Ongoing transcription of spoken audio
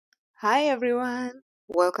Hi everyone,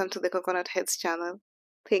 welcome to the Coconut Heads channel.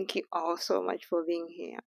 Thank you all so much for being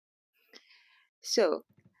here. So,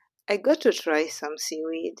 I got to try some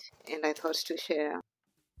seaweed and I thought to share.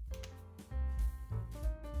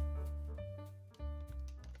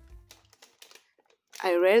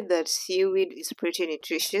 I read that seaweed is pretty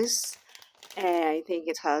nutritious and I think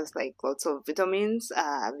it has like lots of vitamins,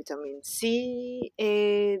 vitamin C,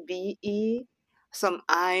 A, B, E, some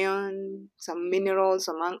iron, some minerals,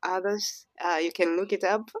 among others. You can look it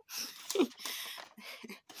up.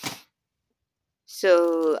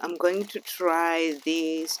 So I'm going to try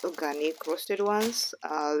these organic roasted ones.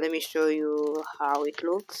 Let me show you how it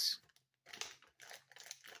looks.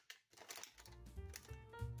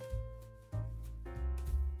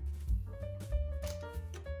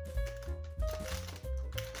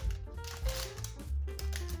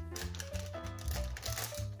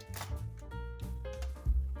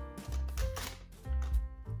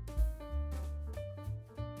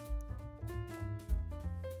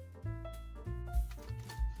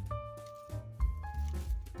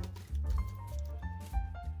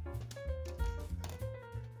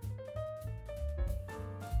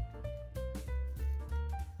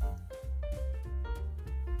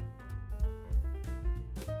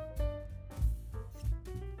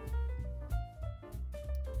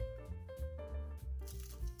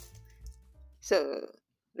 So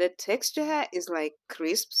the texture is like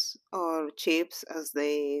crisps or chips as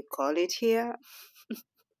they call it here.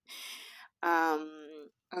 And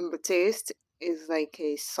the taste is like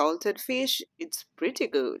a salted fish. It's pretty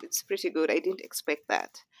good. It's pretty good. I didn't expect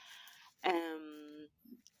that. Um,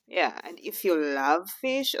 yeah, and if you love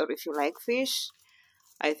fish or if you like fish,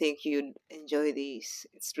 I think you'd enjoy these.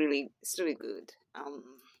 It's really good.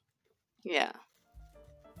 Yeah.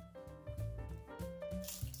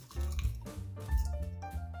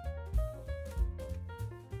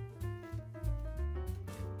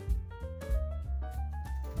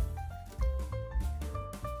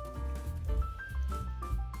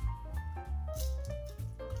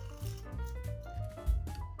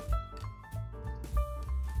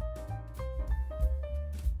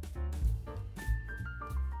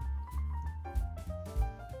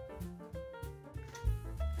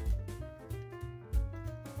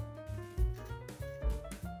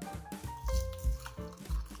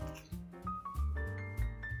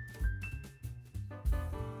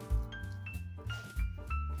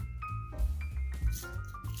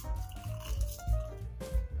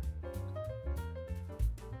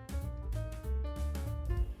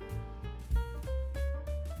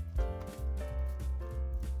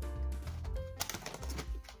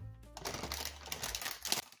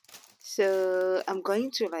 So I'm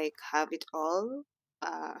going to like have it all.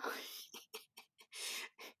 Uh,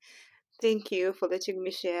 thank you for letting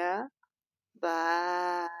me share.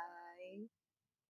 Bye.